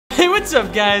Hey, what's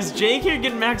up, guys? Jake here,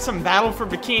 getting back some Battle for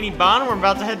Bikini Bottom. We're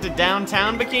about to head to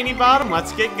downtown Bikini Bottom.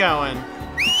 Let's get going.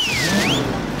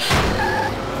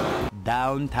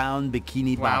 Downtown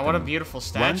Bikini Bottom. Wow, what a beautiful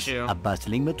statue. Once a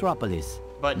bustling metropolis.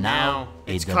 But now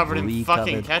it's covered in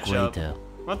fucking ketchup. Crater.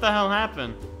 What the hell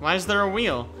happened? Why is there a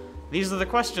wheel? These are the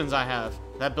questions I have.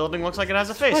 That building looks like it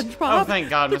has a face. SpongeBob, oh, thank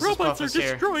God, Mrs. Puff is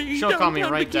here. She'll calm me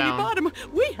right down. Bottom.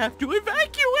 We have to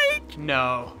evacuate.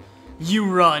 No. You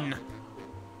run.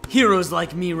 Heroes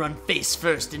like me run face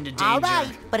first into danger. All right,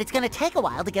 but it's gonna take a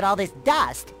while to get all this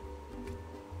dust.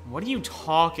 What are you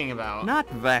talking about? Not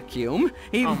vacuum.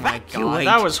 Evacuate. Oh my God,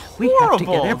 that was horrible, we have to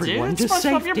get everyone dude. to SpongeBob,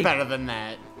 safety. You're better than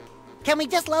that. Can we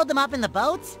just load them up in the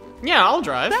boats? Yeah, I'll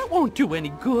drive. That won't do any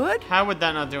good. How would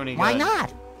that not do any good? Why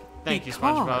not? Thank you,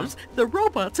 SpongeBob. Because the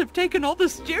robots have taken all the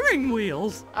steering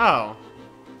wheels. Oh.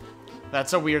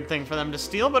 That's a weird thing for them to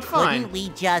steal, but fine. Couldn't we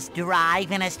just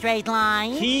drive in a straight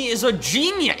line? He is a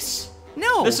genius!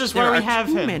 No, This is where we have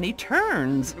too him. many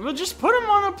turns. We'll just put him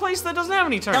on a place that doesn't have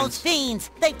any turns. Those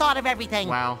fiends, they thought of everything.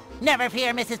 Wow. Never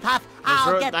fear, Mrs. Puff.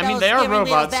 I'll get those I mean, they are steering wheels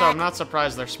robots, so back. I'm not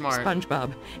surprised they're smart.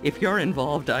 SpongeBob, if you're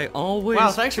involved, I always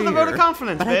Wow, thanks for the vote of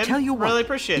confidence, but babe. I tell you what, Really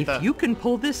appreciate that. if you can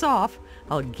pull this off,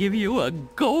 I'll give you a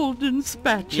golden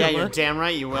spatula. Yeah, you're damn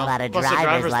right you will. How about a Plus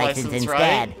driver's license instead?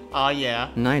 right? Oh, yeah.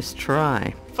 Nice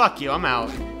try. Fuck you, I'm out.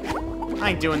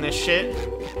 I ain't doing this shit.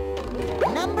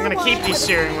 I'm I'm gonna keep these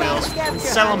steering wheels and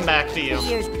sell them back to you.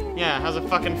 Yeah, how's it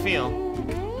fucking feel?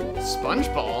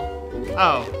 Spongeball?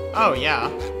 Oh yeah.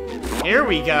 Here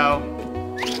we go.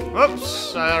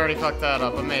 Whoops, I already fucked that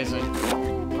up.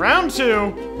 Amazing. Round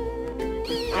 2.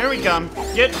 Here we come.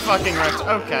 Get fucking wrecked.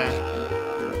 Okay.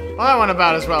 Well, that went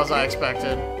about as well as I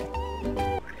expected.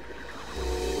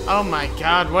 Oh my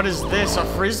God, what is this? A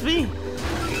frisbee?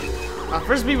 A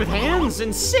frisbee with hands?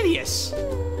 Insidious.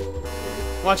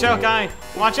 Watch out, guy.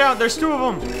 Watch out, there's 2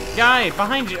 of them. Guy,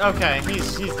 behind you. Okay,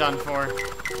 he's done for.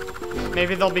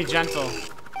 Maybe they'll be gentle.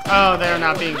 Oh, they're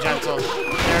not being gentle.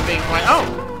 They're being quite...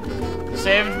 Oh!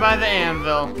 Saved by the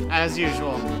anvil, as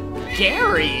usual.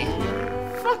 Gary!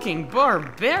 Fucking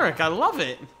barbaric, I love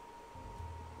it.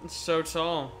 It's so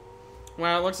tall.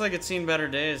 Wow, it looks like it's seen better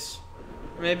days.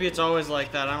 Maybe it's always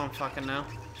like that, I don't fucking know.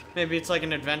 Maybe it's like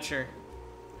an adventure.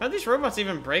 How'd these robots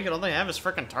even break it? All they have is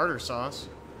frickin' tartar sauce.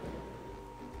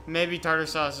 Maybe tartar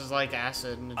sauce is like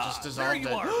acid and it just dissolved it.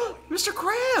 Mr.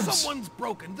 Krabs! Someone's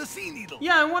broken the sea needle.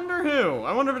 Yeah, I wonder who.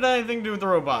 I wonder if it had anything to do with the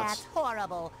robots. That's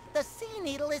horrible. The sea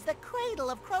needle is the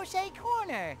cradle of Crochet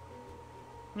Corner.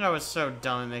 That was so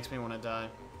dumb, it makes me want to die.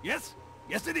 Yes,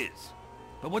 yes it is.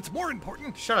 But what's more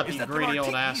important Shut up, is you that greedy there are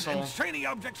old tikis asshole. and shiny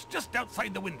objects just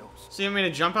outside the windows. So you want me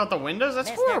to jump out the windows?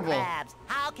 That's Mr. horrible. Krabs,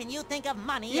 how can you think of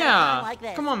money at a time Yeah, like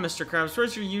this? come on, Mr. Krabs.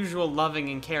 Where's your usual loving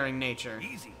and caring nature?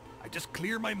 Easy. I just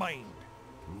clear my mind.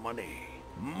 Money,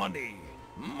 money,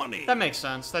 money. That makes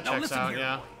sense. That Now checks listen out, here,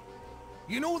 yeah. boy.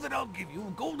 You know that I'll give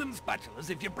you golden spatulas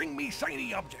if you bring me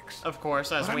shiny objects. Of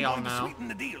course, as But we I'm all going to know. sweeten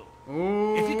the deal.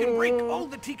 Ooh. If you can break all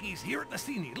the tikis here at the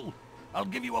sea needle, I'll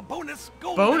give you a bonus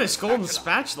golden golden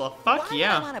spatula. Fuck Why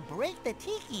yeah. would I want to break the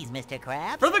tikis, Mr.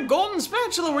 Krabs? For the golden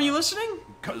spatula, were you listening?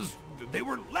 Because they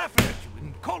were laughing at you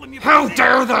and calling you... How by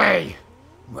dare name. they?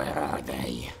 Where are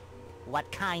they?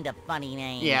 What kind of funny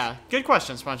names? Yeah, good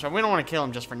question, SpongeBob. We don't want to kill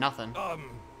him just for nothing.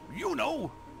 You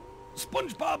know,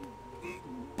 SpongeBob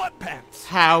Butt Pants.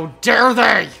 How dare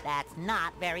they? That's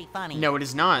not very funny. No, it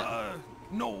is not.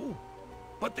 No,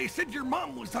 but they said your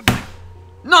mom was ugly.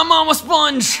 Not Mama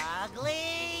Sponge!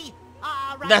 Ugly?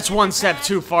 All right, That's Mr. one step Krabs,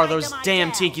 too far. break Those them damn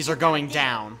ourselves. tikis are going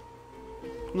down.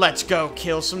 Let's go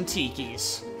kill some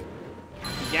tikis.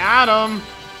 Got 'em.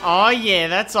 Oh yeah,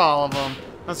 that's all of them.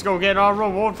 Let's go get our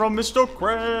reward from Mr.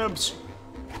 Krabs.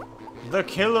 The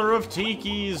killer of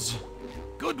tikis.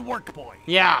 Good work, boy.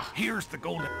 Yeah, Here's the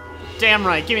golden... damn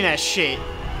right. Give me that shit.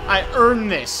 I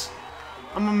earned this.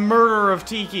 I'm a murderer of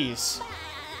tikis.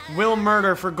 Will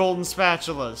murder for golden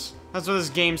spatulas. That's what this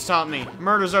game's taught me.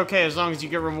 Murder's okay as long as you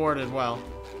get rewarded well.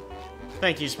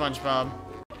 Thank you, SpongeBob.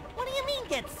 What do you mean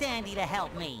get Sandy to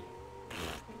help me?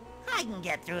 I can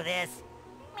get through this.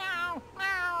 Meow,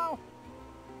 meow.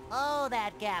 Oh,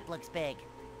 that gap looks big.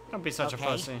 Don't be such a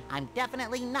pussy. I'm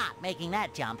definitely not making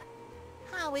that jump.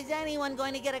 How is anyone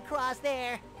going to get across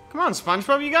there? Come on,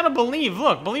 SpongeBob, you gotta believe.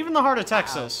 Look, believe in the heart of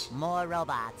Texas. More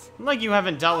robots. Like you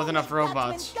haven't dealt with enough Holy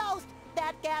robots. Dutchman's ghost!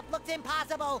 That gap looks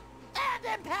impossible! And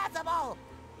impassable!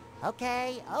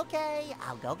 Okay,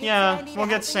 I'll go get Yeah, Sandy to we'll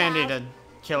help get me Sandy out. to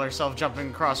kill herself jumping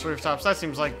across rooftops. That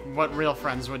seems like what real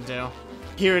friends would do.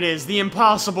 Here it is, the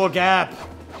impossible gap.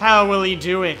 How will he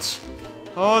do it?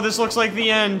 Oh, this looks like the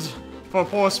end for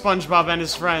poor SpongeBob and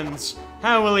his friends.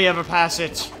 How will he ever pass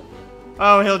it?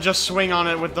 Oh, he'll just swing on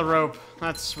it with the rope.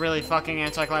 That's really fucking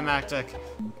anticlimactic.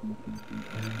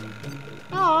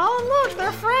 Oh, look,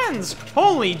 they're friends.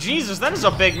 Holy Jesus, that is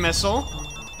a big missile.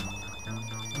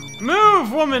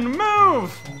 Move, woman,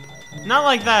 move. Not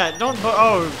like that. Don't.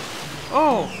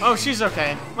 Oh, she's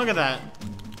okay. Look at that.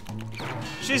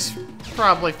 She's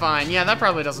probably fine. Yeah, that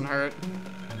probably doesn't hurt.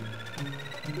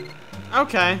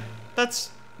 Okay,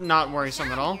 that's not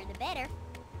worrisome at all.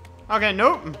 Okay,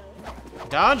 nope.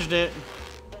 Dodged it.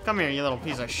 Come here, you little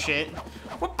piece of shit.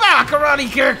 Whoop-ah,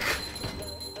 karate kick!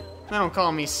 They don't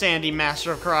call me Sandy,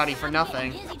 Master of Karate for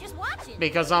nothing.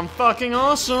 Because I'm fucking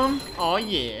awesome. Oh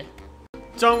yeah.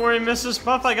 Don't worry, Mrs.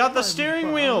 Puff, I got the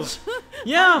steering wheels.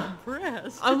 Yeah,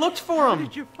 I looked for them.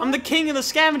 I'm the king of the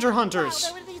scavenger hunters.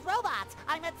 Wow, there were these robots.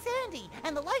 I met Sandy,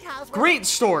 and the lighthouse. Great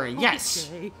story, yes.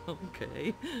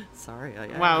 Okay. Sorry, I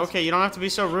asked. Wow, okay, you don't have to be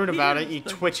so rude about it, you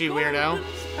twitchy weirdo.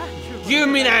 Give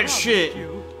me that shit.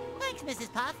 Thanks,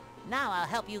 Mrs. Puff. Now I'll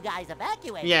help you guys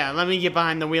evacuate. Yeah, let me get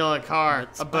behind the wheel of a car.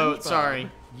 A boat,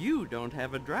 sorry. You don't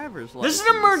have a driver's license. This is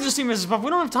an emergency, Mrs. Puff. We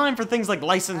don't have time for things like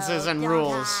licenses and don't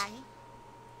rules. I?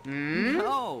 Hmm?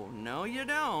 No, you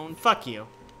don't. Fuck you.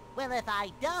 Well, if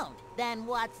I don't, then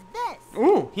what's this?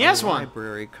 Ooh, he has one.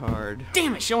 Library card.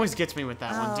 Damn it, she always gets me with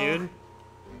that one, dude.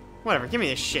 Whatever, give me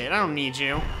this shit. I don't need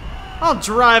you. I'll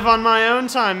drive on my own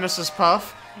time, Mrs.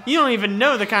 Puff. You don't even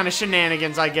know the kind of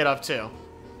shenanigans I get up to.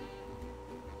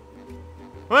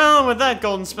 Well, with that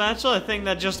golden spatula, I think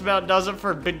that just about does it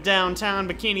for downtown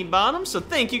Bikini Bottom. So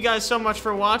thank you guys so much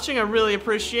for watching. I really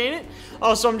appreciate it.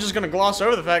 Also, I'm just going to gloss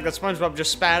over the fact that SpongeBob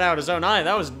just spat out his own eye.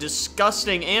 That was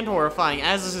disgusting and horrifying,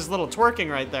 as is his little twerking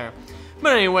right there.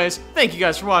 But anyways, thank you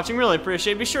guys for watching. Really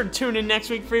appreciate it. Be sure to tune in next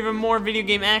week for even more video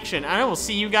game action. And I will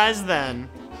see you guys then.